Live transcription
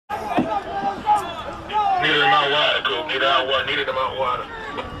Needed them out water.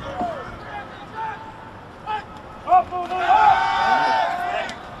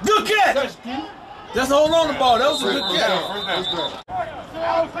 Good catch! Just hold on the ball. That was a good catch.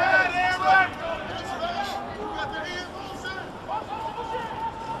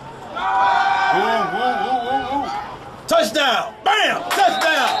 Touchdown! Bam!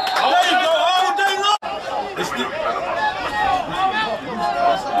 Touchdown! There you go. All day long.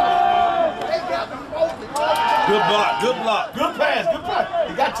 Good block. Good block. Good pass. Good pass.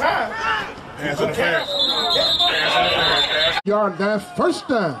 You got time. Hands in the fair. Yard, that's first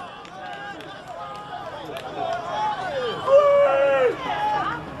down.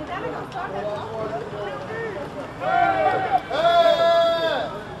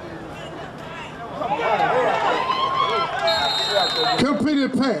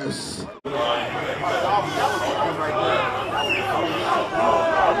 Completed pass.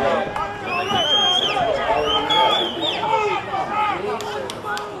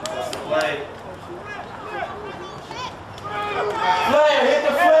 Flare, hit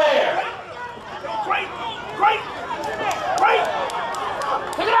the flare. Great.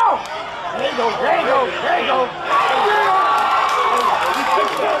 Take it out. There you go.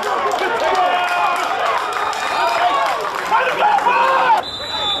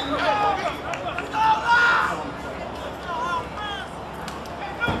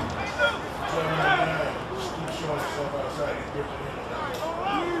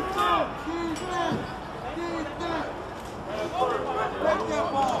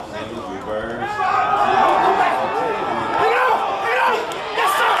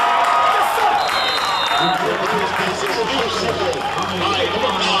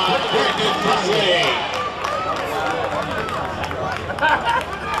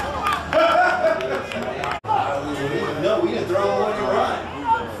 No, we didn't throw one to run.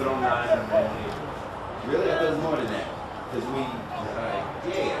 Throw 9. Really? I thought it was more than that. Because we,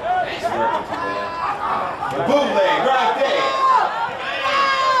 that's working too bad. The bootleg right there.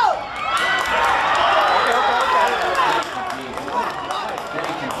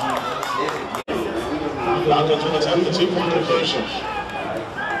 About to attempt the 2-point conversion.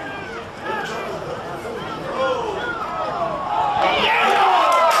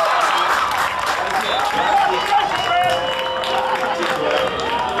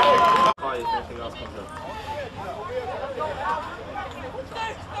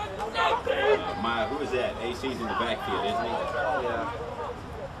 Who is that? AC's in the backfield, isn't he? Yeah.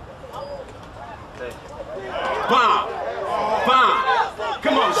 Hey. Bomb!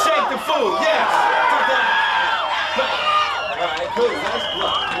 Come on, shake the food, yes! All right, cool, nice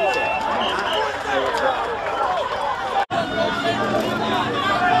block. Who's that?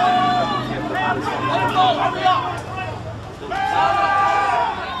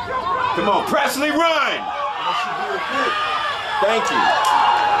 Come on, Presley, run! Thank you.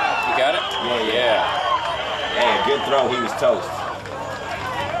 You got it? Yeah. Hey, good throw. He was toast.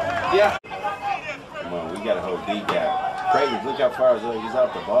 Yeah. Come on, we got to hold D down. Craig, look how far he's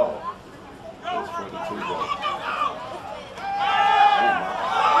off the ball. It's 42 though.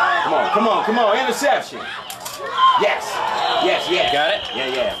 Come on. Interception. Yes. Got it?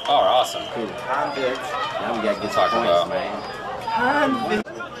 Yeah. Oh, awesome. Cool. Now we got to get Talking points, about, man.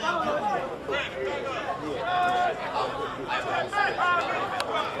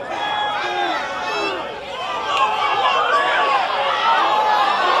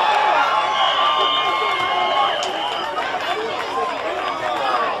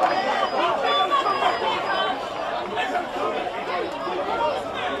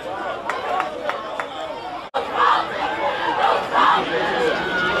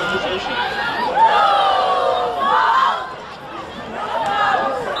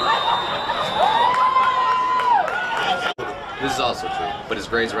 This is also true, but his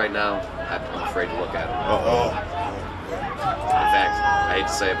grades right now, I'm afraid to look at him. In fact, I hate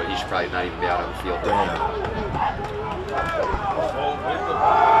to say it, but he should probably not even be out on the field.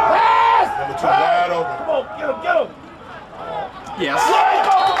 Number 2 wide open. Come on, get him. Yes.